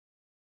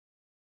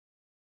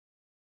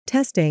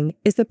Testing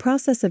is the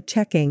process of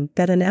checking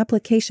that an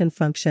application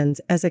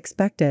functions as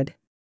expected.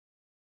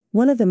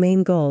 One of the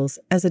main goals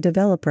as a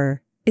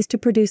developer is to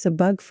produce a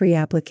bug-free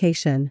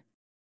application.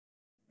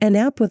 An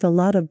app with a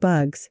lot of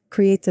bugs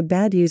creates a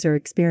bad user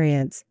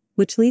experience,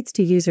 which leads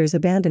to users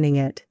abandoning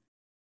it.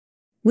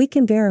 We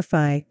can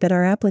verify that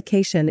our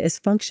application is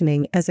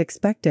functioning as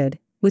expected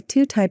with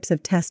two types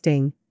of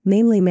testing,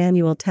 namely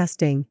manual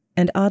testing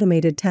and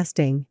automated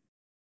testing.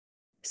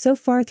 So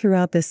far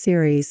throughout this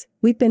series,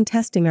 we've been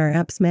testing our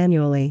apps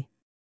manually.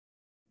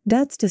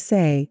 That's to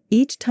say,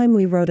 each time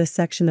we wrote a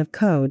section of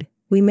code,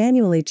 we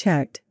manually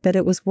checked that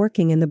it was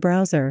working in the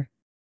browser.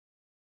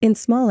 In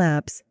small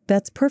apps,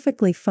 that's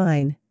perfectly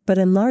fine, but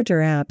in larger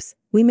apps,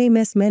 we may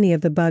miss many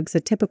of the bugs a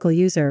typical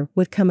user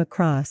would come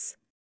across.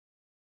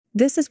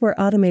 This is where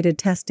automated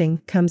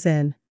testing comes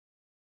in.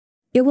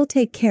 It will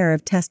take care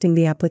of testing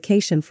the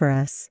application for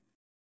us.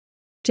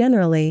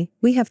 Generally,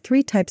 we have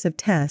three types of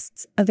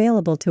tests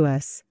available to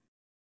us.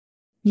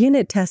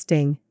 Unit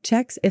testing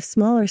checks if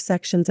smaller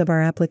sections of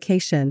our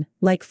application,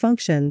 like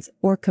functions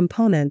or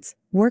components,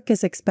 work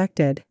as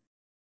expected.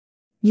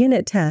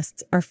 Unit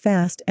tests are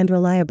fast and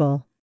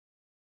reliable.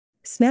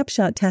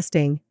 Snapshot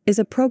testing is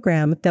a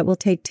program that will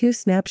take two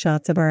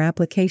snapshots of our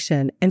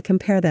application and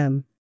compare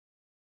them.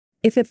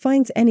 If it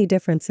finds any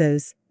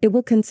differences, it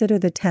will consider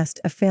the test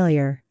a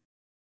failure.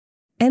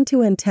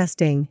 End-to-end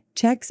testing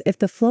checks if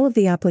the flow of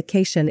the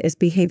application is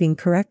behaving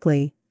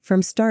correctly,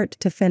 from start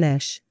to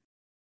finish.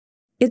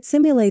 It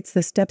simulates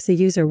the steps a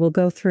user will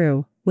go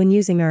through when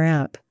using our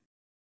app.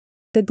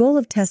 The goal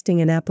of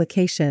testing an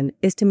application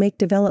is to make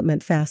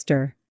development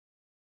faster.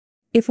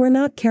 If we're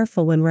not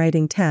careful when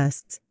writing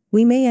tests,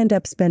 we may end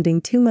up spending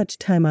too much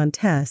time on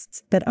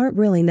tests that aren't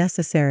really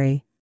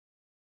necessary.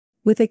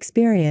 With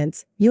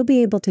experience, you'll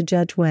be able to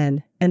judge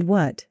when and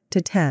what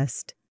to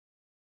test.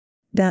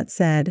 That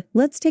said,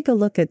 let's take a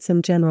look at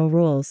some general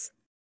rules.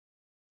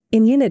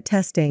 In unit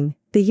testing,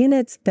 the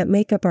units that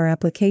make up our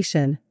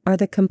application are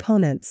the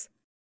components.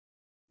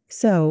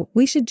 So,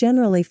 we should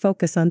generally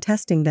focus on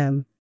testing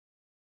them.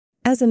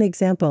 As an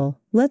example,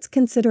 let's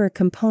consider a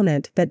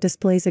component that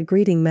displays a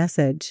greeting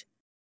message.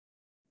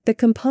 The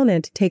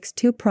component takes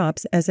two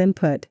props as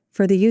input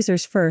for the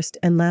user's first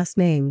and last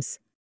names.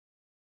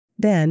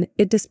 Then,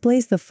 it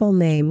displays the full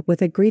name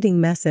with a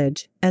greeting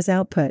message as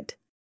output.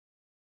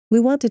 We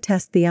want to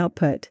test the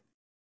output.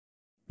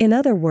 In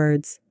other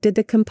words, did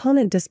the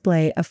component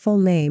display a full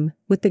name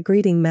with the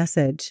greeting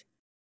message?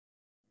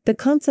 The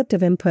concept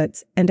of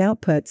inputs and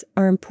outputs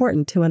are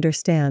important to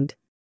understand.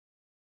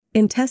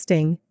 In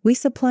testing, we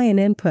supply an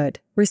input,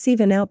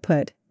 receive an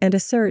output, and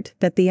assert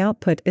that the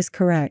output is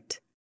correct.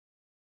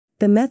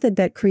 The method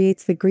that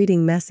creates the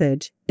greeting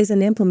message is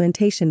an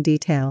implementation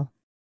detail.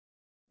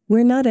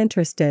 We're not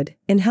interested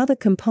in how the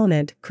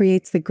component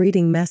creates the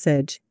greeting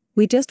message,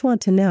 we just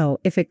want to know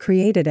if it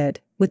created it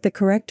with the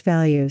correct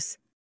values.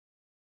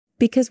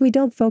 Because we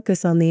don't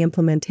focus on the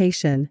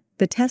implementation,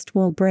 the test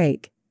won't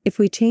break if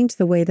we change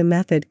the way the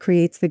method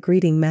creates the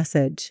greeting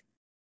message.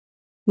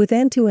 With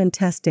end-to-end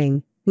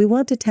testing, we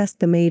want to test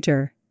the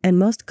major and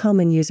most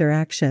common user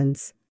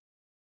actions.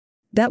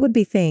 That would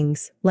be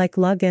things like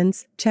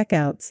logins,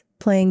 checkouts,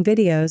 playing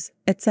videos,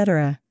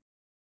 etc.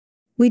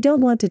 We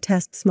don't want to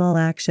test small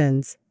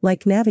actions,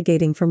 like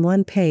navigating from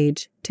one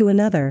page to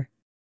another.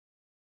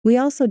 We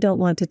also don't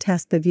want to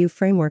test the Vue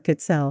framework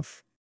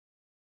itself.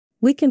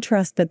 We can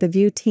trust that the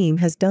Vue team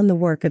has done the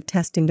work of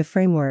testing the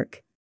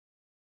framework.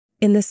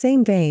 In the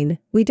same vein,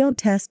 we don't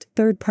test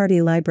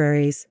third-party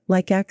libraries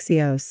like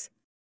Axios.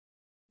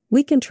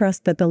 We can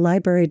trust that the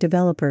library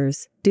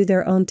developers do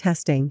their own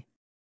testing.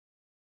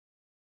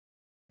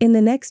 In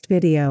the next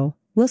video,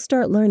 we'll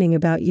start learning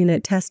about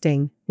unit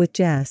testing with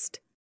Jest.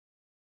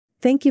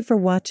 Thank you for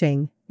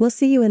watching. We'll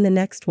see you in the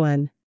next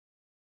one.